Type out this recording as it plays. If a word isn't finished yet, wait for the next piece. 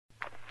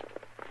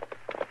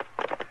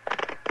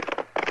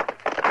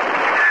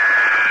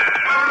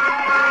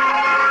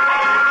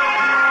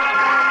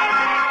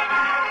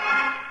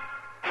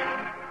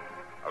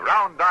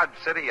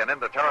City and in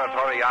the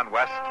territory on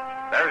west,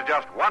 there's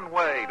just one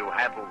way to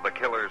handle the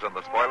killers and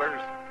the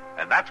spoilers,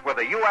 and that's with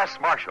a U.S.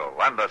 Marshal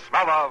and the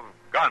smell of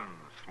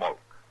Gunsmoke.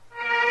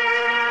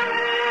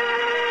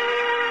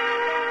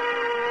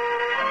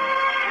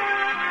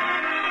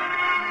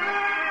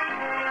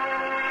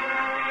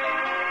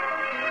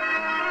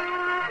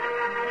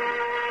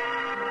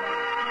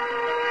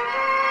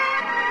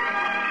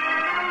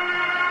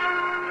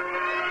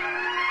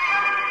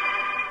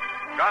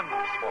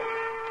 Gunsmoke,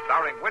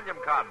 starring William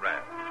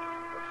Conrad.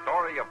 The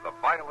story of the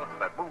violence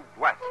that moved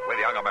west with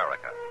young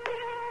America.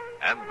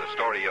 And the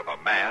story of a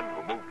man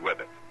who moved with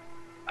it.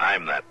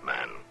 I'm that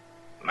man.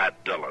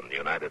 Matt Dillon,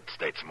 United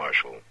States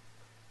Marshal.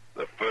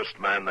 The first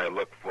man they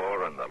look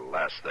for and the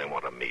last they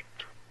want to meet.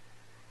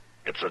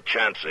 It's a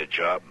chancy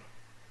job,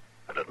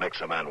 and it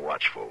makes a man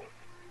watchful.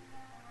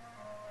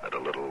 And a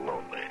little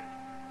lonely.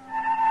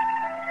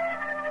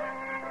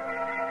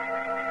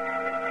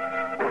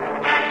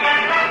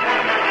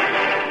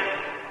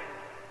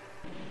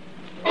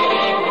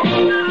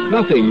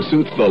 Nothing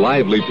suits the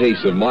lively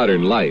pace of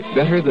modern life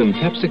better than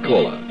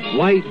Pepsi-Cola.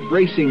 Light,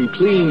 racing,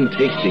 clean,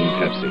 tasting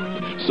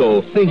Pepsi.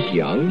 So think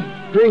young,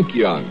 drink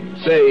young.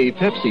 Say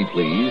Pepsi,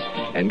 please,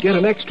 and get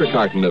an extra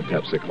carton of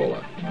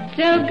Pepsi-Cola.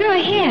 So go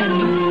ahead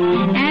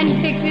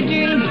and fix a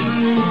drink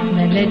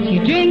that lets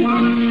you drink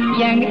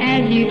young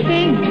as you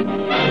think.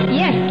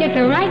 Yes, get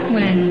the right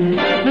one,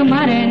 the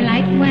modern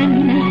light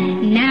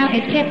one. Now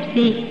it's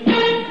Pepsi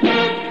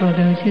for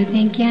those who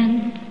think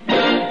young.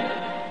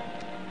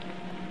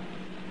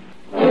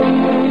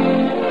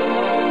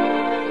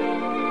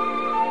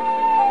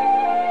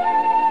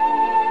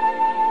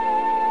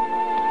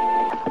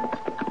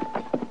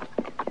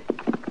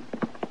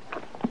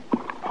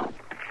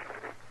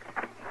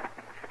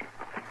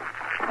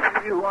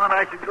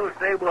 I should go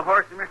stable a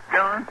horse, Mr.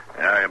 Dillon?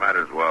 Yeah, you might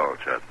as well,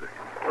 Chester.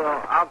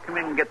 Well, I'll come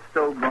in and get the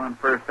stove going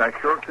first. I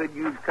sure could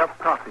use a cup of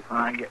coffee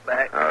when I get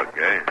back.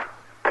 Okay.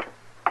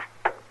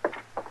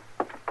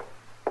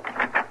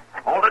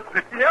 Hold it,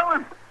 Mr.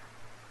 Dillon.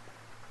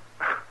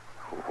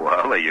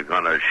 Well, are you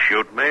going to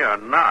shoot me or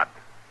not?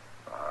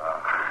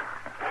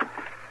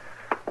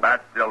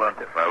 Matt Dillon,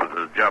 if I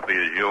was as jumpy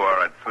as you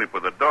are, I'd sleep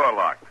with the door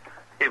locked.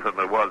 Even if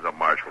there was a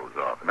marshal's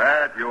office.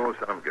 Matt, you owe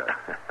some guy.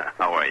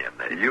 How are you,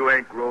 Nate? You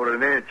ain't grown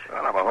an inch.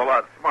 Well, I'm a whole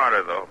lot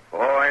smarter, though. Oh,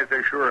 I ain't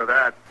so sure of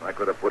that. I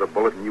could have put a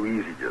bullet in you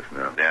easy just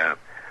now. Yeah.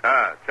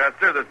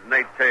 Chester, this is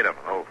Nate Tatum,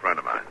 an old friend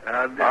of mine.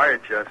 Hi,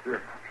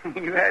 Chester.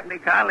 You had me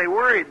kindly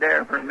worried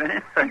there for a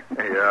minute.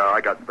 Yeah, I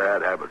got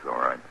bad habits, all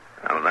right.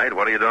 Well, Nate,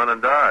 what are you doing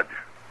in Dodge?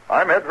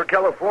 I'm headed for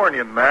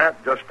California,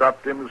 Matt. Just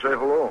stopped in to say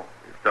hello.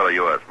 You're still a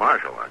U.S.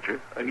 Marshal, aren't you?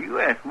 A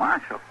U.S.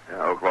 Marshal?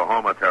 Yeah,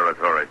 Oklahoma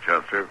Territory,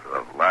 Chester,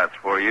 for the last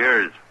 4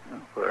 years.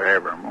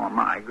 Forevermore,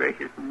 my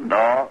gracious.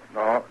 No,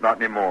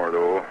 not anymore,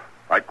 though.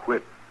 I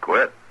quit.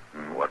 Quit?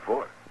 What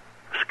for?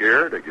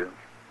 Scared, I guess.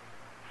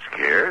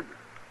 Scared?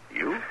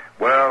 You?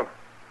 Well,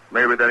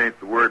 maybe that ain't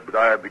the word, but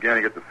I began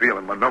to get the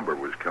feeling my number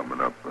was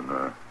coming up, and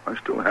I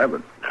still have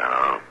it.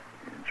 No.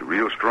 It's a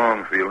real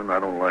strong feeling. I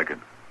don't like it.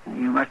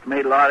 You must have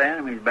made a lot of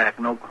enemies back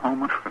in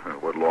Oklahoma.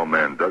 What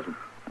lawman doesn't?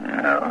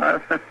 Yeah,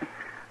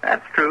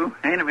 that's true,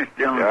 ain't it, Mr.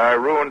 Dillon? Yeah, I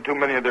ruined too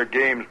many of their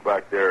games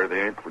back there.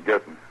 They ain't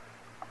forgetting.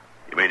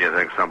 You mean you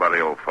think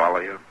somebody will follow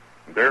you?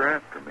 They're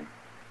after me.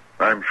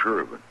 I'm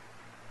sure of it.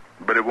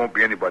 But it won't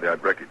be anybody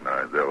I'd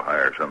recognize. They'll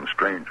hire some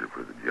stranger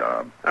for the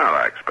job. Well,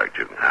 I expect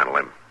you can handle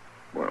him.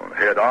 Well,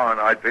 head on,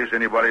 I'd face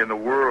anybody in the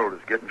world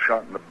that's getting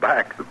shot in the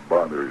back that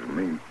bothers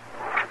me.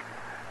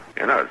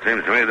 You know, it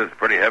seems to me this is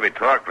pretty heavy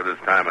talk for this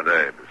time of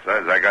day.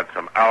 Besides, I got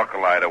some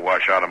alkali to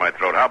wash out of my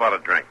throat. How about a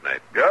drink, Nate?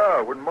 Yeah,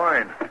 I wouldn't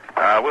mind.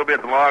 We'll be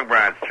at the Long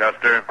Branch,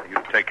 Chester. You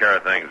take care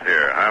of things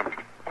here, huh?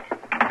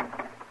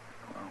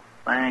 Well,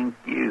 thank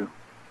you.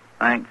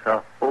 Thanks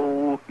a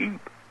whole heap.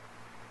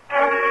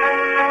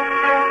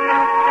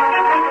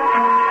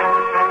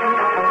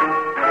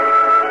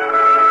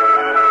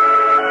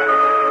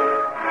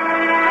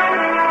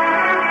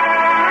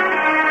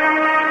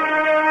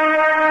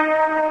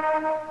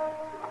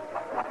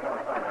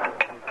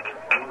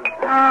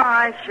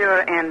 I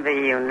sure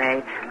envy you,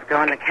 Nate.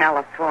 Going to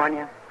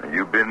California.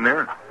 You been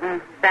there?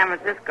 San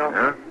Francisco.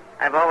 Yeah?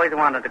 I've always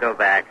wanted to go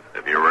back.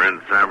 If you were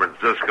in San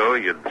Francisco,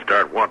 you'd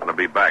start wanting to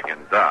be back in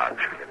Dodge.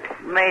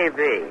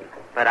 Maybe,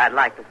 but I'd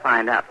like to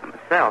find out for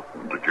myself.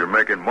 But you're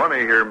making money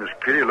here, Miss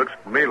Kitty. Looks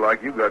to me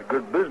like you got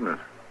good business.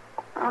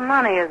 Well,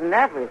 money isn't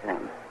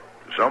everything.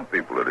 To some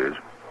people it is.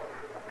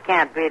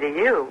 Can't be to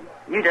you.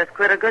 You just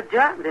quit a good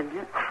job, didn't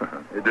you?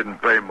 It didn't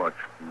pay much.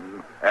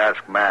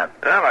 Ask Matt.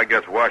 Well, I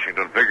guess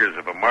Washington figures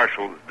if a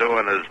marshal's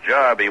doing his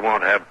job, he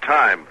won't have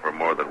time for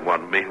more than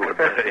one meal a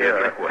day.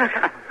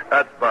 Yeah.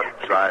 That's about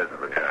the size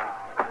of it.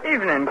 Yeah.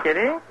 Evening,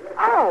 Kitty.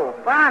 Oh,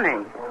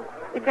 Bonnie.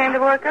 You came to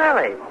work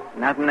early.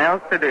 Nothing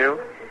else to do.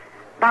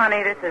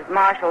 Bonnie, this is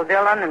Marshal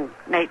Dillon and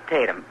Nate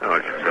Tatum. Oh,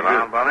 you sit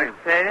down, Bonnie?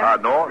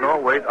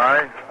 No, wait.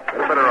 I got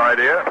a better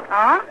idea.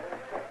 Huh?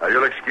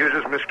 You'll excuse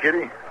us, Miss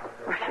Kitty?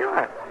 Well,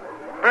 sure.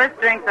 First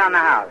drinks on the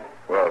house.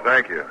 Well,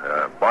 thank you.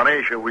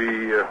 Bonnie, shall we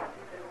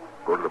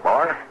go to the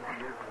bar?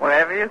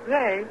 Whatever you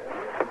say.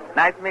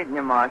 Nice meeting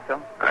you,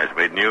 Marshal. Nice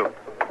meeting you.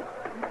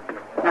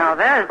 Now,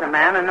 there's a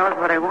man who knows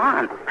what he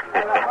wants.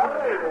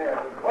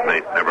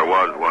 Nate never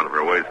was one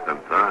for wasting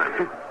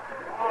time.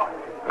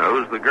 Now,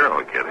 who's the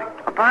girl, Kitty?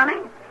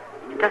 Bonnie?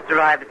 Just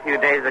arrived a few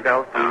days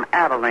ago from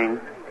Abilene.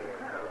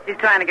 She's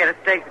trying to get a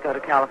stake to go to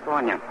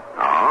California.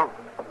 Oh?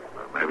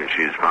 Well, maybe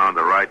she's found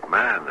the right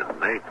man, isn't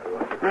Nate?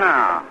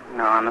 No,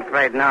 I'm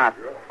afraid not.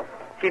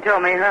 She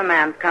told me her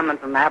man's coming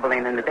from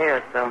Abilene in a day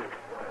or so.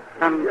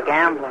 Some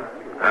gambler.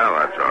 Well,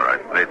 that's all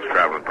right. Nate's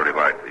traveling pretty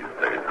light these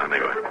days,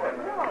 anyway.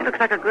 He looks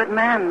like a good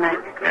man, Nick.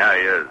 Yeah,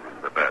 he is.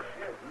 The best.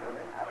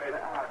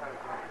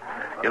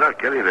 You know,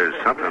 Kitty,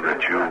 there's something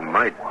that you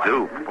might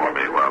do for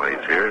me while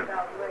he's here.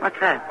 What's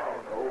that?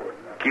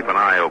 Keep an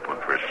eye open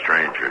for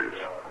strangers.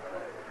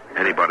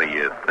 Anybody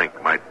you think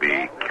might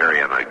be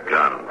carrying a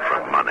gun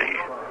for money.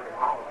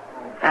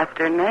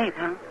 After Nate,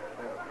 huh?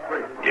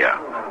 Yeah.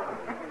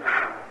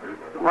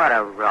 What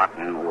a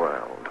rotten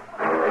world.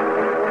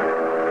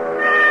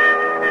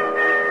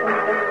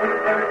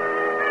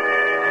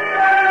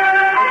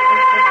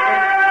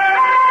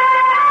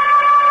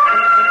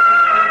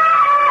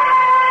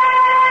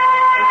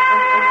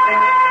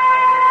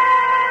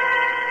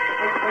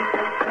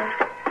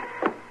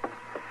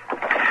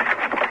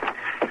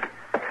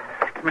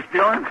 Miss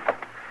Dillon?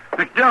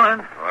 Miss Dillon?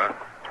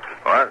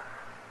 What?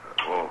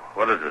 Well,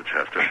 what is it,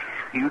 Chester?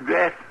 You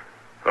dressed?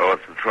 Oh,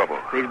 what's the trouble?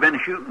 There's been a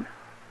shooting.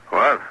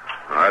 What?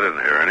 I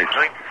didn't hear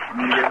anything.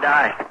 Neither did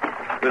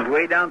I. It was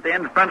way down at the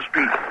end of Front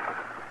Street.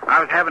 I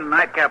was having a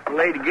nightcap for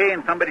Lady Gay,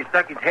 and somebody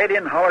stuck his head in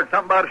and hollered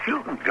something about a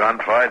shooting.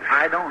 Gunfight?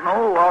 I don't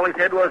know. All he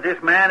said was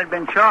this man had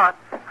been shot.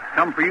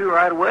 Come for you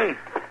right away.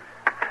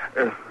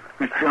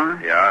 Miss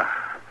Dillon? Yeah?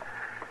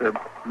 The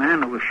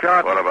man that was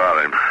shot... What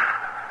about him?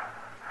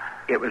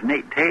 It was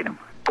Nate Tatum.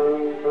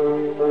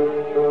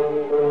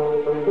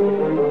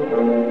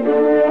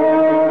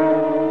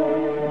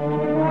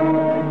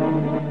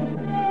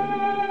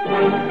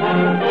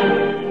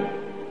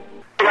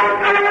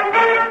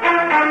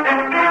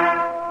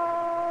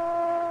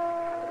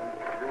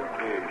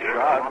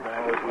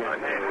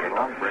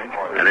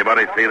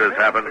 Anybody see this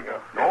happen?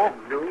 No,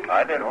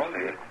 I didn't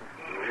see it.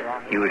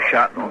 He was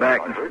shot in the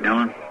back, Mr.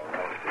 Dillon.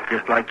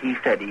 Just like he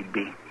said he'd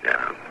be.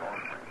 Yeah.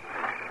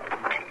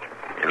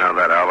 You know,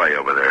 that alley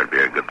over there would be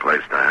a good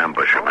place to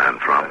ambush a man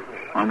from.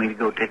 Want me to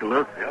go take a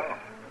look?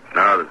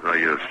 No, there's no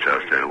use,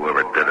 Chester.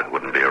 Whoever did it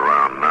wouldn't be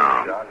around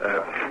now.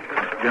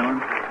 Mr. Dillon,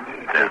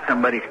 there's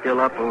somebody still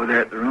up over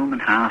there at the rooming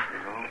house.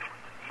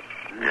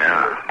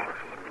 Yeah.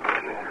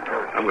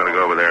 I'm going to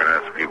go over there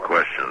and ask a few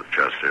questions,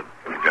 Chester.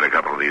 Get a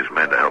couple of these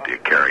men to help you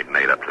carry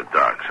Nate up to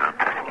docks, huh?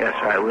 Yes,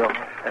 I will.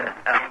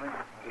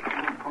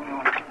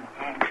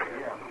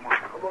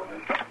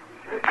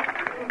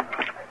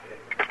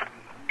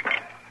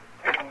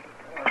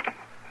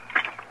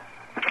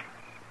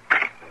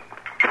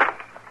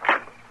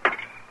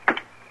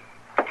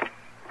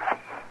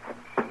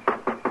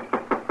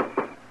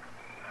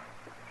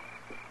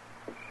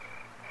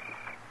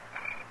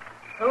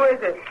 Who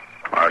is it?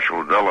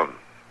 Marshal Dillon.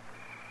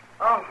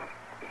 Oh,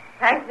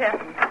 thanks,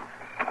 Jefferson.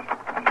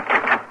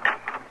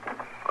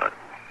 What?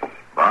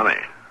 Bonnie,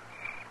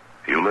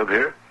 you live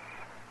here?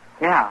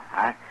 Yeah,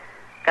 I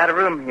got a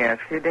room here a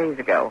few days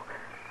ago.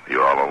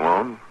 You all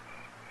alone?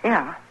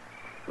 Yeah.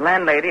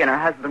 Landlady and her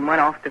husband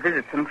went off to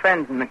visit some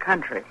friends in the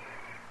country.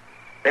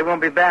 They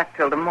won't be back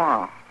till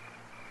tomorrow.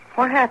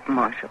 What happened,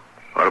 Marshal?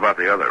 What about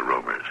the other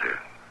roomers here?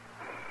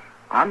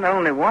 I'm the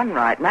only one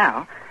right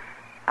now.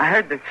 I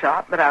heard the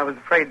shot, but I was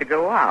afraid to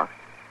go out.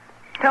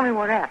 Tell me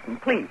what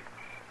happened, please.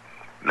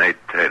 Nate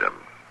Tatum.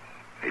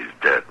 He's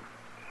dead.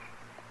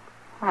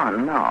 Oh,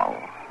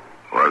 no.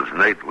 Was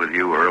Nate with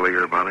you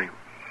earlier, Bonnie?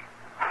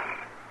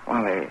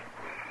 Well,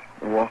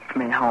 he walked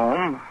me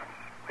home.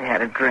 We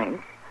had a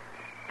drink.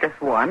 Just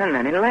one, and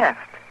then he left.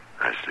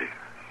 I see.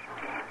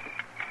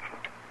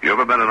 You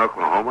ever been in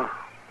Oklahoma?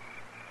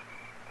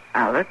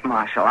 Now, look,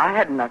 Marshal, I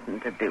had nothing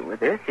to do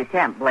with this. You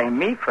can't blame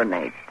me for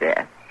Nate's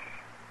death.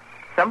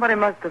 Somebody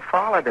must have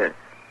followed us.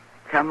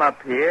 Come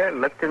up here,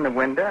 looked in the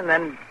window, and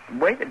then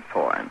waited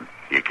for him.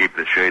 You keep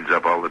the shades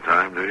up all the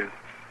time, do you?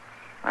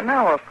 Oh,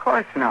 no, of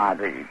course not.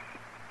 He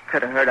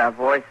could have heard our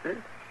voices.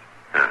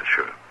 Yeah,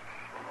 sure.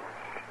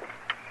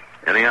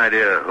 Any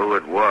idea who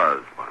it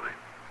was, Bonnie?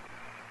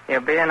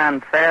 You're being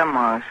unfair,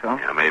 Marshal.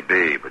 Yeah,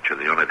 maybe, but you're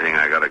the only thing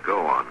I gotta go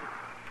on.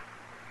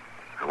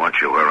 I want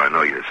you where I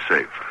know you're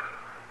safe.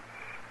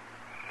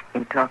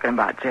 You talking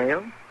about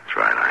jail? That's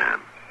right, I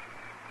am.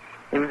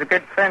 He was a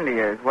good friend of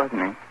yours,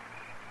 wasn't he?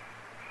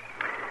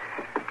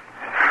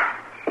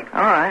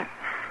 All right.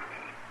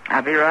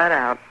 I'll be right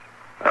out.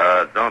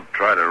 Don't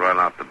try to run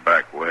out the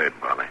back way,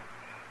 Bonnie.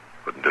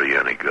 Wouldn't do you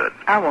any good.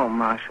 I won't,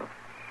 Marshal.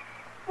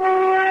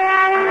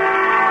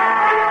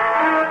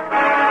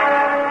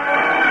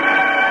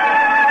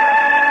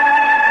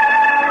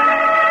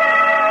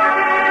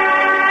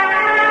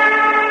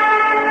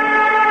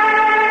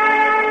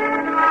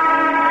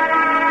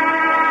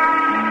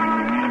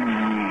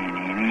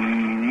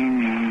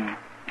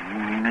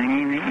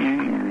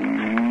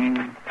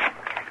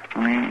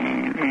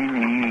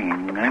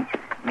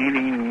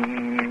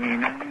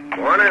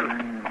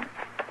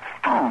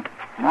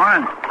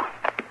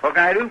 What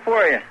can I do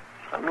for you?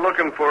 I'm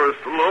looking for a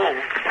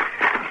saloon.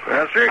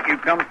 Well, sir,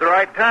 you've come to the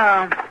right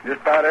town.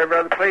 Just about every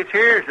other place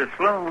here is a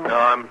saloon. No,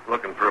 I'm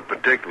looking for a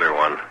particular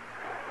one.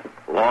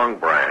 Long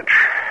Branch.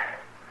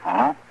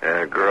 Oh?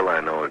 Yeah, a girl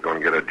I know is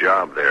going to get a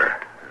job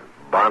there.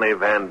 Bonnie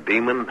Van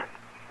Diemen.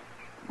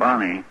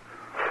 Bonnie?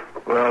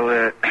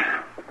 Well,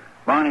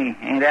 Bonnie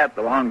ain't at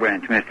the Long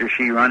Branch, mister.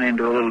 She run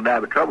into a little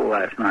dab of trouble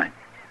last night.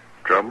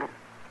 Trouble?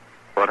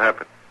 What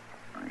happened?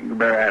 You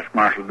better ask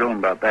Marshal Dillon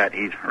about that.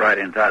 He's right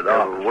inside the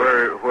office.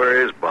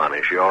 Where is Bonnie?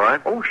 Is she all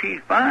right? Oh, she's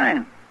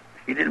fine.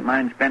 She didn't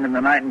mind spending the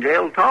night in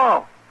jail at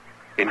all.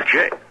 In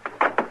jail?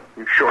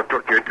 You sure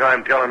took your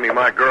time telling me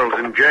my girl's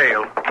in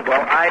jail.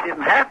 Well, I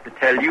didn't have to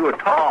tell you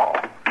at all.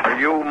 Are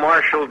you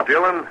Marshal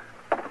Dillon?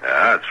 Yeah,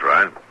 that's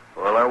right.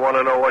 Well, I want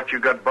to know what you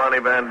got Bonnie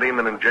Van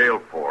Diemen in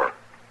jail for.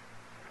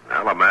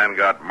 Well, a man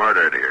got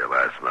murdered here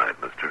last night,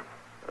 mister.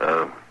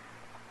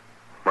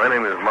 My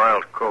name is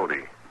Miles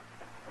Cody.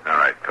 All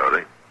right,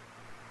 Cody.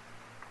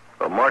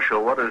 Well,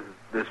 Marshal, what has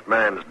this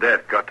man's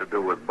death got to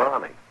do with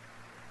Bonnie?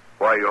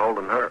 Why are you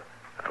holding her?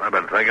 Well, I've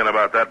been thinking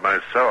about that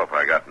myself.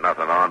 I got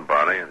nothing on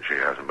Bonnie, and she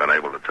hasn't been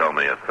able to tell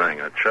me a thing.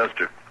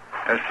 Chester.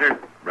 Yes, sir.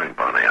 Bring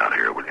Bonnie out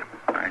here, will you?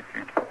 All right,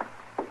 sir.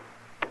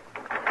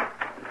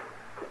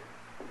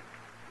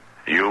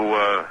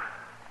 You,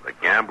 the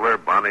gambler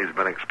Bonnie's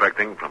been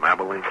expecting from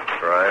Abilene?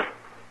 Right.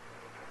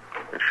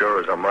 It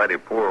sure is a mighty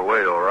poor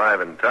way to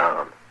arrive in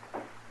town.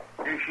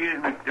 Here she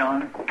is, Miss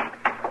Dillon.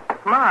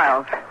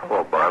 Miles,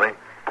 Hello, Bonnie.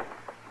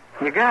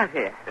 you got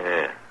here.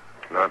 Yeah.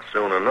 Not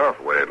soon enough,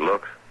 the way it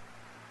looks.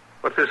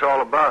 What's this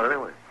all about,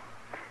 anyway?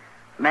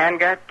 Man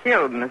got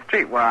killed in the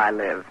street where I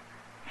live.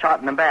 Shot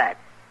in the back.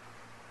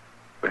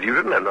 But you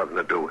didn't have nothing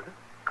to do with it.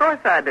 Of course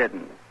I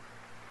didn't.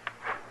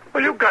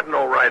 Well, you've got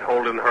no right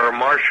holding her,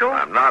 Marshal.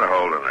 I'm not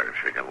holding her.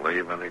 She can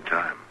leave any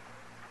time.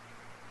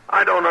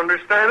 I don't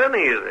understand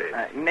any of this.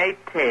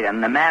 Nate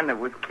Tatum, the man that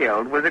was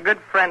killed, was a good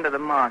friend of the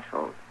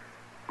Marshal's.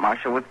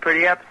 Marshal was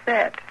pretty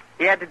upset.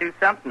 He had to do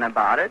something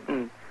about it,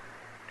 and,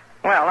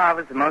 well, I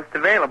was the most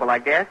available, I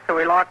guess, so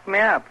he locked me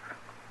up.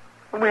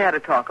 We had a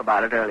talk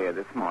about it earlier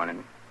this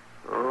morning.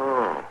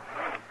 Oh.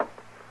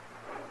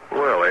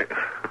 Well,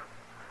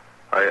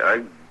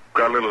 I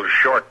got a little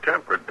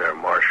short-tempered there,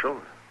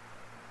 Marshal.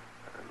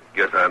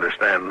 Guess I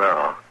understand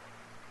now.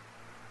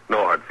 No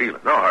hard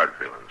feelings. No hard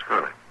feelings,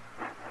 really.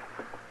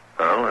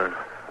 Well, I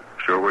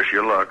sure wish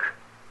you luck.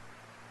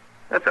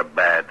 That's a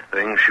bad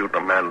thing, shooting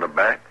a man in the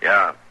back.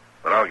 Yeah,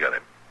 but I'll get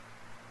him.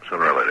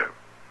 Sooner or later.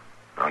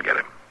 I'll get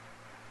him.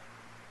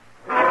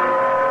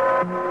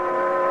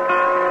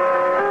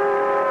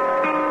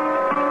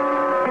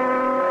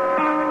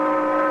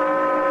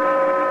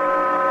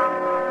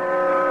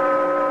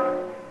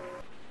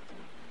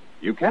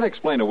 You can't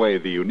explain away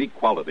the unique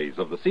qualities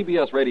of the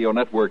CBS Radio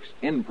Network's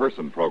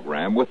in-person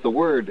program with the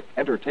word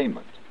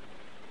entertainment.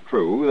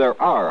 True, there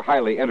are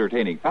highly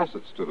entertaining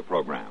facets to the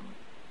program.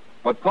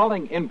 But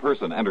calling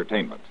in-person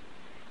entertainment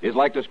is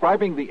like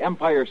describing the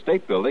Empire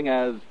State Building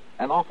as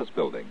an office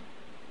building.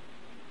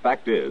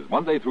 Fact is,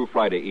 Monday through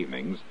Friday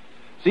evenings,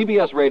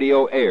 CBS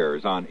Radio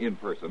airs on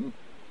in-person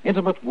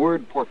intimate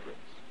word portraits,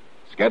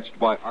 sketched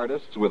by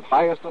artists with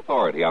highest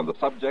authority on the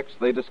subjects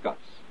they discuss.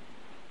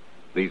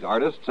 These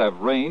artists have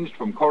ranged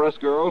from chorus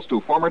girls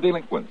to former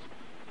delinquents,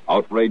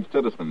 outraged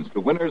citizens to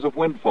winners of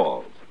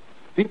windfalls,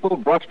 people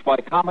brushed by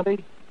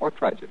comedy or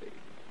tragedy.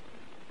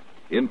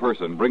 In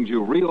Person brings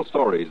you real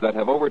stories that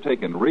have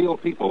overtaken real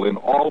people in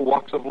all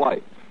walks of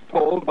life,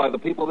 told by the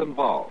people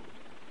involved.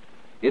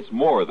 It's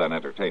more than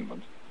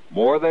entertainment,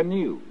 more than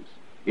news.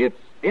 It's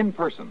In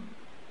Person,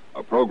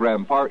 a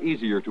program far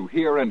easier to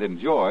hear and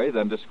enjoy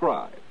than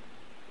describe.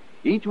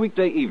 Each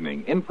weekday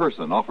evening, In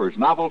Person offers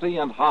novelty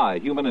and high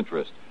human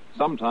interest,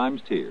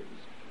 sometimes tears.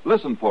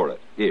 Listen for it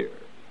here.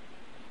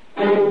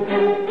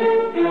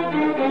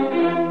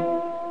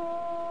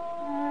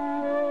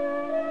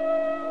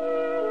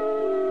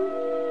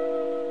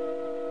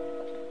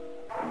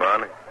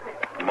 Bonnie,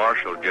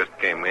 Marshal just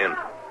came in.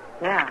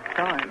 Yeah,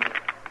 saw him.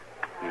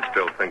 You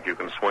still think you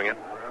can swing it?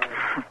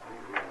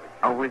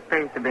 Always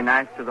pays to be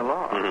nice to the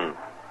law.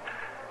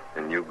 Mm-hmm.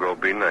 And you go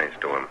be nice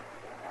to him.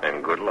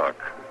 And good luck.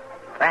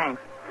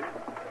 Thanks.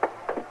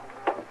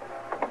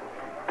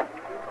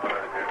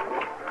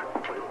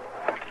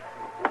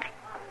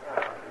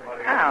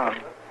 Oh,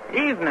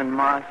 evening,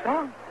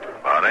 Marshal.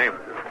 Bonnie?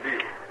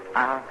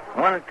 I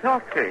want to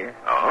talk to you.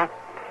 Oh?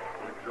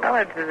 Well,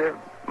 it's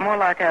more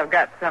like I've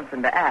got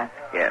something to ask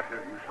you.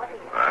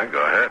 All right,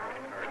 go ahead.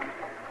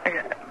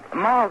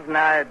 Miles and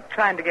I are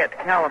trying to get to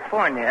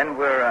California, and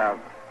we're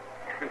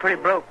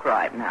pretty broke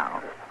right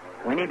now.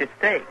 We need a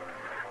stake.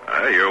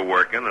 You're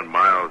working, and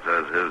Miles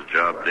has his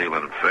job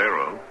dealing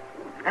faro.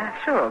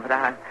 Sure, but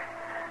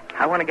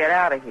I want to get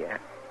out of here.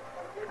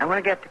 I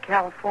want to get to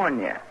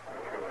California.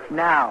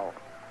 Now.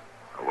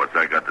 What's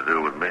that got to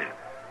do with me?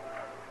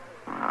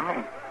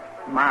 Well,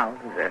 Miles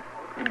is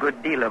a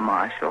good dealer,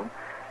 Marshal.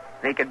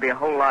 They could be a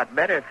whole lot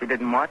better if you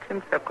didn't watch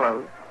him so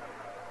close.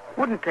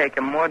 Wouldn't take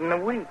him more than a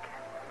week.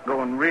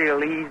 Going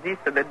real easy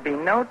so there'd be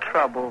no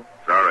trouble.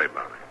 Sorry,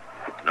 Bonnie.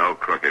 No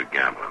crooked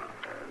gambling.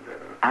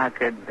 I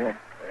could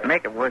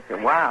make it worth your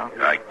while.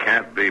 I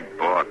can't be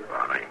bought,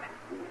 Bonnie.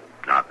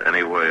 Not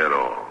any way at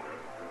all.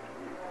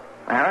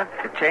 Well,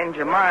 if you change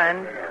your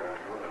mind,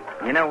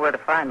 you know where to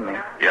find me.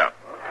 Yeah.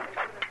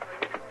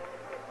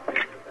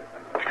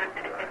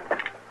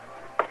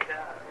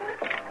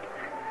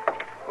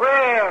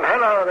 Well,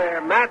 hello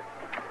there, Matt.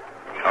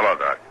 Hello,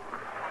 Doc.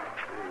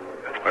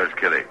 Where's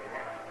Kitty?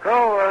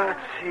 Oh, let's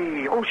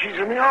see. Oh, she's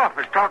in the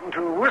office talking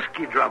to a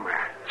whiskey drummer.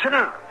 Sit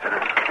down.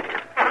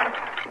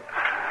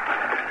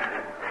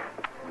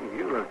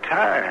 You look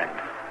tired.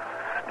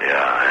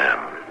 Yeah, I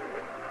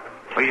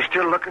am. Are you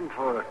still looking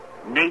for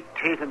Nate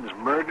Tatum's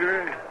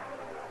murderer?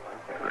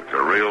 It's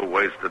a real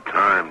waste of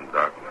time,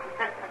 Doc.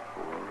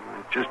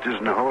 It just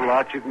isn't a whole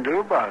lot you can do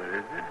about it,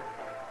 is it?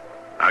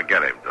 I'll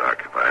get him,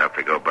 Doc, if I have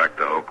to go back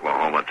to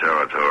Oklahoma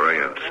Territory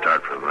and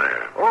start from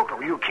there. Oh,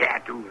 you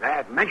can't do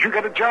that. Meant you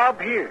got a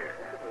job here.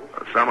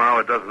 But somehow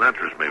it doesn't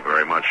interest me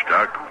very much,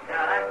 Doc.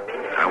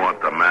 I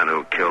want the man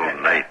who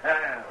killed Nate.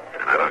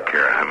 And I don't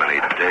care how many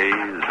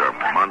days or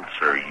months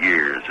or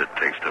years it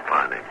takes to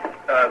find him.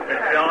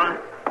 Mr. Dillon?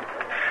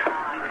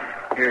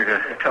 Here's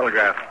a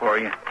telegraph for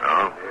you.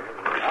 Oh?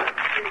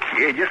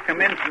 Yeah, just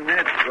come in some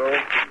minutes ago.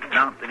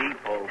 Down at the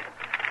depot.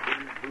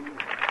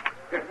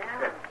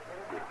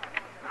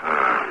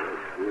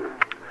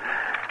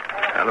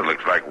 And it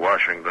looks like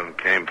Washington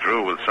came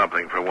through with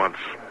something for once.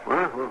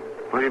 Well,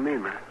 what do you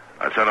mean, man?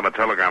 I sent him a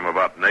telegram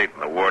about Nate,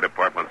 and the War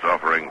Department's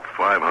offering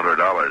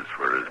 $500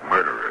 for his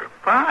murderer.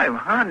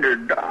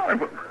 $500?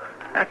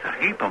 That's a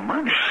heap of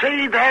money.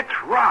 Say that's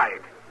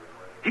right.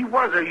 He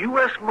was a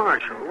U.S.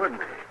 Marshal,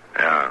 wasn't he?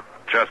 Yeah.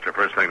 Chester,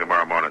 first thing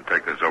tomorrow morning,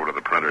 take this over to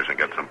the printers and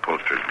get some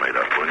posters made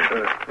up, will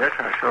you? Yes,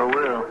 I sure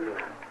will.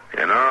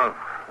 You know,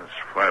 this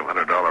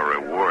 $500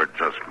 reward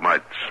just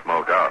might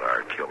smoke out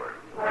our killer.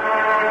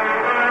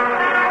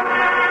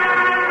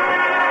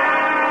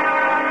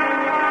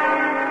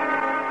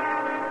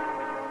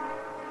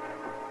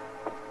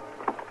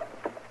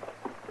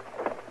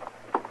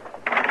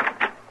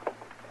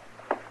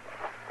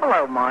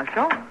 Hello,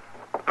 Marshal.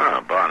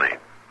 Oh, Bonnie.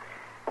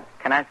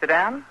 Can I sit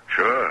down?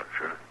 Sure.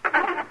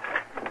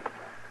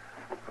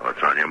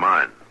 What's on your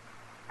mind?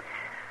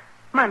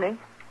 Money.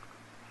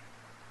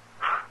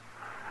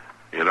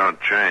 You don't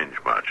change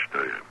much, do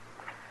you?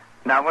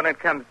 Not when it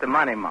comes to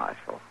money,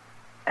 Marshal.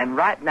 And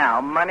right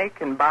now, money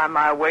can buy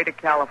my way to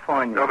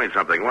California. Tell me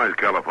something. Why is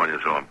California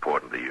so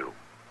important to you?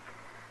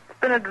 It's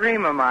been a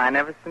dream of mine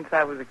ever since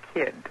I was a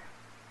kid.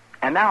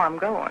 And now I'm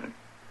going.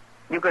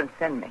 You're going to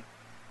send me.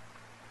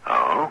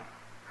 Oh?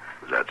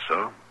 Is that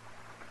so?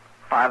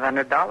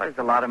 $500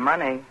 a lot of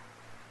money.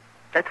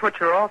 That's what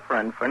you're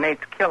offering for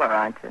Nate's killer,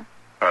 aren't you?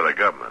 Oh, the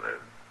government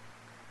is.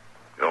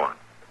 Go on.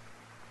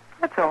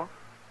 That's all.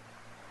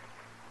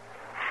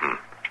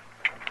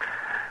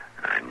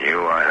 I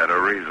knew I had a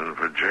reason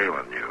for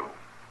jailing you.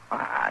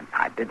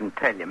 I didn't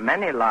tell you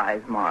many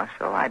lies,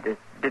 Marshal. I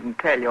just didn't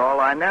tell you all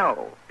I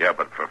know. Yeah,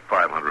 but for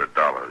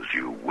 $500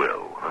 you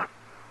will, huh?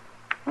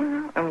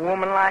 Well, a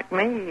woman like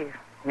me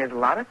hears a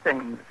lot of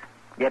things.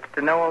 Gets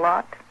to know a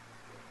lot.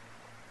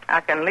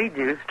 I can lead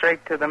you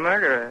straight to the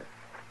murderer.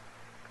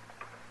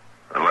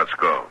 Then let's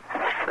go.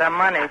 The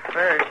money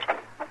first.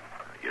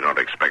 You don't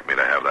expect me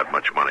to have that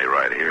much money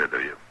right here, do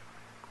you?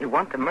 You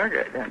want the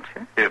murderer, don't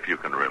you? If you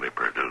can really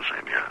produce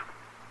him, yeah.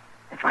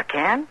 If I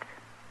can't,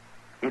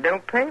 you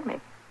don't pay me.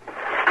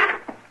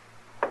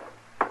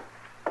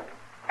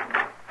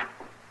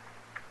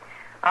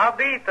 I'll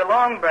be at the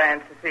Long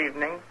Branch this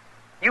evening.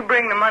 You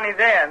bring the money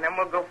there, and then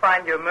we'll go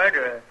find your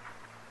murderer.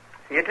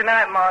 See you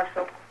tonight,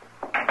 Marshal.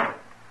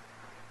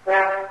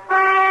 Well,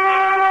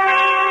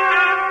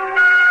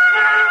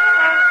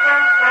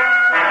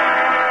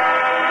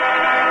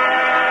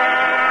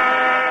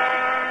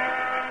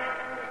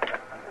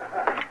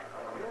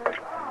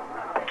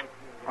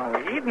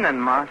 evening,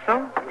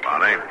 Marshal.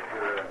 Bonnie,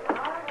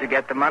 Did you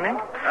get the money?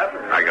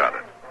 I got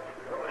it.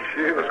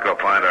 Let's go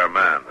find our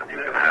man, and you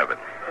can have it.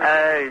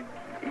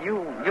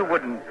 You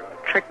wouldn't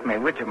trick me,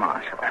 would you,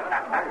 Marshal?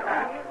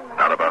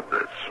 Not about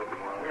this.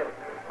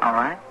 All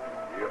right.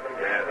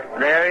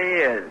 There he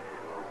is,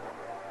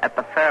 at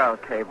the faro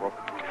table.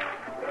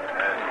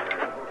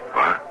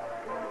 What?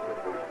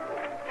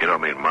 You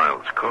don't mean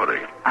Miles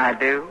Cody? I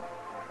do.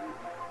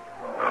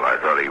 Well, I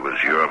thought he was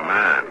your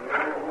man.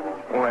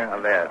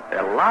 Well, there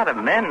are a lot of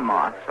men,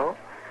 Marshal.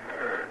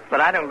 But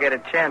I don't get a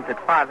chance at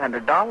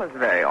 $500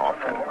 very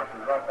often.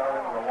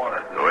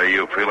 The way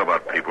you feel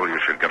about people, you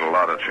should get a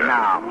lot of chances.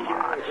 Now,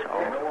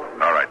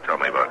 Marshal. All right, tell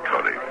me about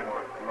Cody.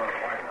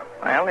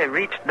 Well, he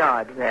reached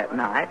Dodge that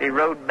night. He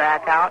rode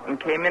back out and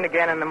came in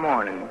again in the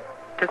morning,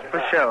 just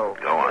for show.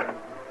 Go on.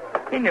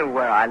 He knew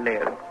where I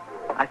lived.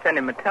 I sent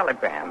him a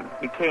telegram.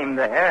 He came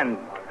there, and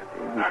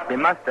he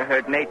must have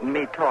heard Nate and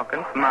me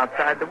talking from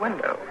outside the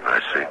window.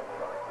 I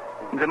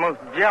see. The most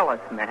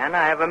jealous man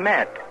I ever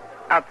met.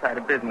 Outside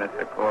of business,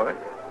 of course.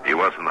 He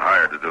wasn't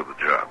hired to do the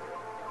job.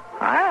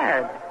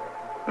 Hired?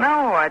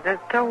 No, I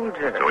just told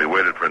you. So he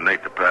waited for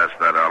Nate to pass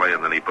that alley,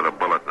 and then he put a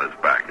bullet in his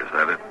back. Is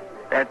that it?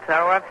 That's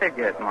how I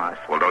figured,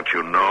 Marshal. Well, don't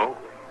you know?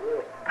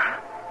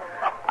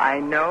 I I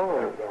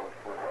know.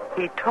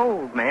 He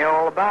told me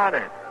all about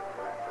it.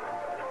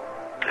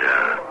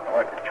 Yeah.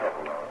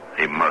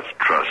 He must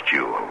trust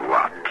you a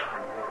lot.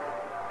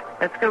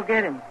 Let's go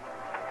get him.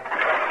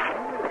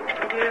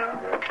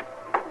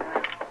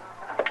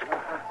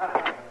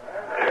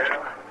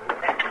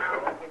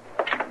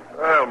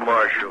 Well,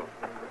 Marshal,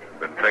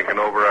 been thinking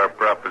over our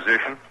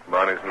proposition,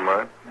 Bonnie's and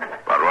mine.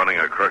 About running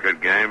a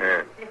crooked game?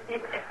 Yeah.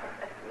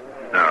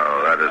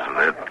 No, that isn't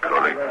it,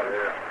 Cody.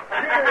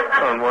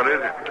 Well, and what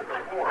is it?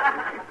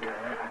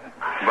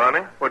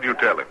 Bonnie, what'd you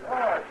tell him?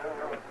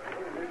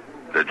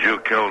 Did you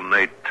kill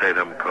Nate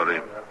Tatum, Cody?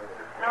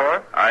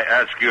 What? I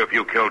ask you if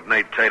you killed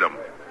Nate Tatum.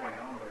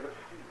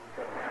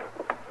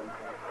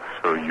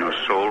 So you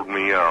sold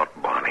me out,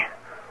 Bonnie.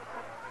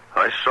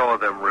 I saw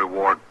them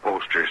reward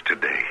posters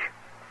today.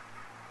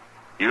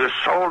 You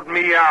sold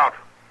me out.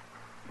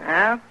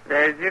 Well,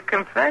 there's your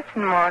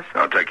confession, Marshal.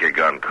 Now take your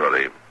gun,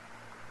 Cody.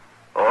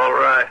 All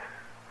right.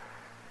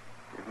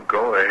 You can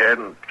go ahead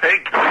and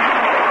take it.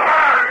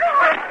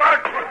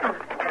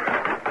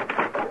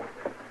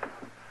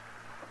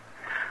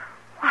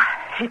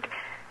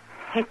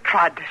 He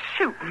tried to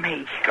shoot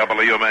me. Couple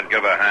of you men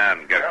give a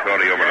hand. Get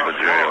Cody over to the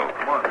jail.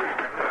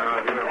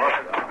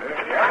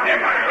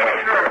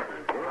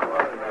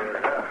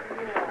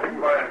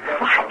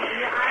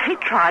 Why, he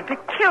tried to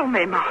kill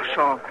me,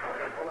 Marshal.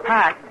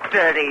 That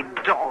dirty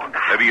dog.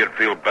 Maybe you'd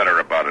feel better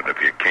about it if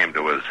you came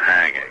to his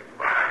hanging.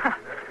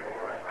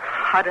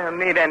 I don't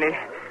need any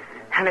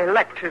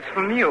lectures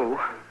from you.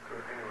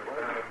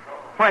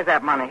 Where's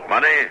that money?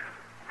 Money?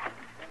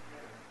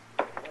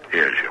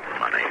 Here's your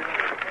money.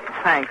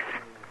 Thanks.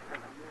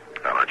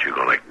 Now, aren't you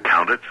going to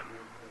count it?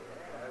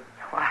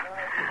 Why,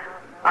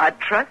 I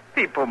trust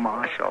people,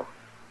 Marshal.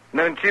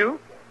 Don't you?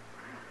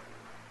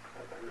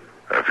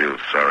 I feel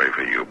sorry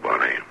for you,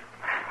 Bonnie.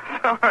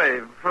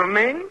 Sorry for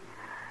me?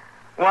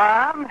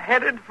 Why, I'm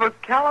headed for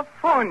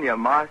California,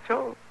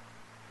 Marshal.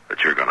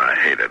 But you're going to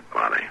hate it,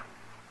 Bonnie.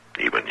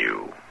 Even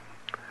you.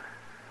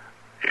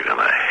 You're going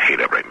to hate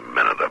every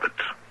minute of it.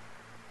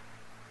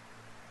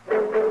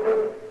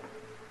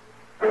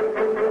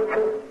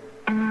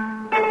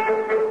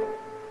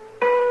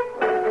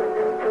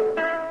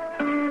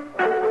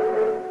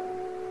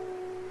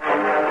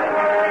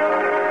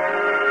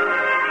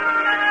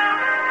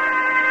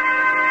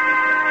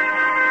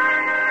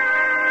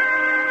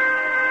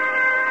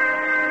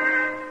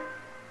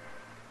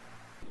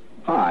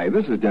 Hi,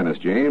 this is Dennis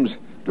James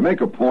to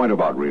make a point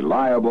about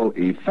reliable,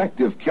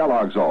 effective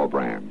Kellogg's All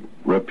Brand.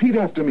 Repeat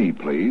after me,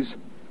 please.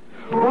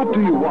 What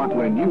do you want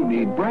when you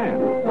need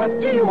brand? What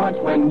do you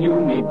want when you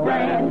need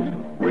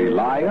brand?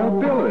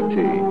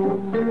 Reliability.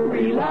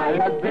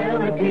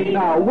 Reliability.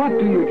 Now, what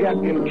do you get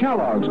in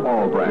Kellogg's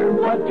All Brand?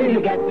 What do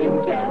you get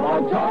in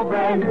Kellogg's All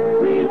Brand?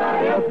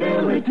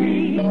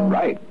 Reliability.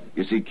 Right.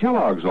 You see,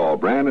 Kellogg's All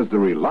Brand is the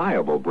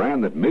reliable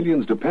brand that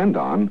millions depend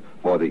on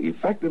for the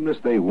effectiveness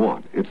they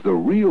want. It's the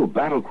real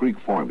Battle Creek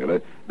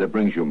formula that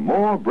brings you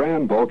more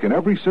brand bulk in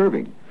every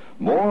serving.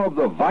 More of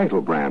the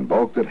vital brand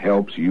bulk that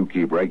helps you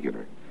keep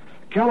regular.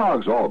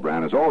 Kellogg's All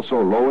Brand is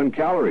also low in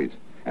calories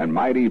and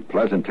mighty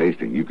pleasant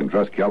tasting. You can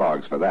trust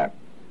Kellogg's for that.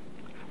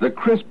 The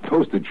crisp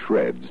toasted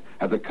shreds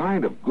have the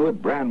kind of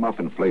good bran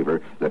muffin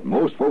flavor that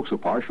most folks are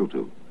partial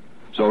to.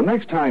 So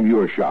next time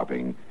you're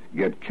shopping,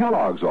 get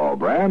Kellogg's All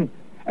Brand,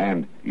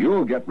 and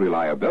you'll get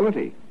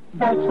reliability.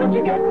 That's what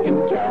you get in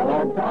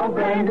Kellogg's All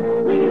Brand.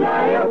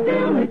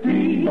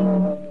 Reliability.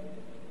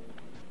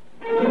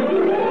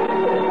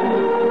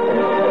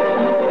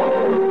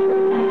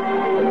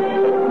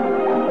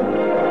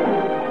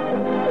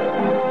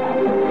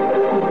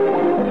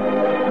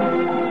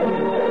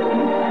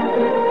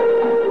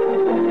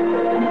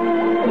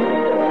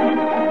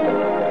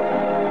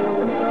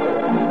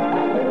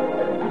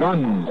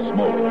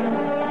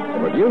 Gunsmoke.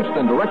 Produced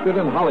and directed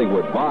in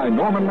Hollywood by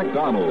Norman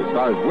Macdonald,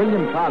 stars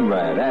William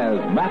Conrad as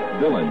Matt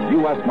Dillon,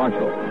 U.S.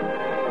 Marshal.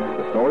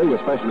 The story was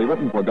specially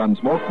written for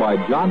Gunsmoke by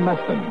John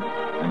Meston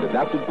and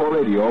adapted for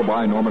radio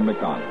by Norman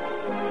Macdonald.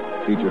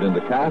 Featured in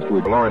the cast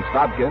with Lawrence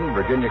Dobkin,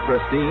 Virginia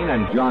Christine,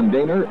 and John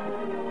Daner.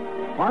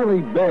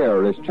 Harley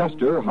Bear is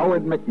Chester,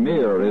 Howard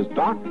McNear is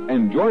Doc,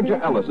 and Georgia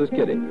Ellis is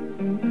Kitty.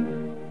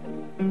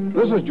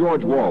 This is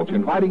George Walsh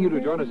inviting you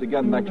to join us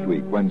again next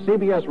week when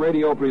CBS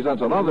Radio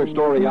presents another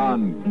story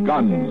on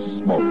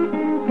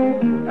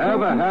Gunsmoke.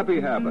 Have a happy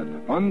habit.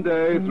 Fun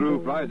day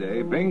through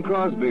Friday. Bing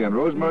Crosby and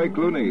Rosemary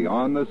Clooney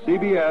on the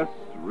CBS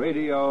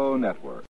Radio Network.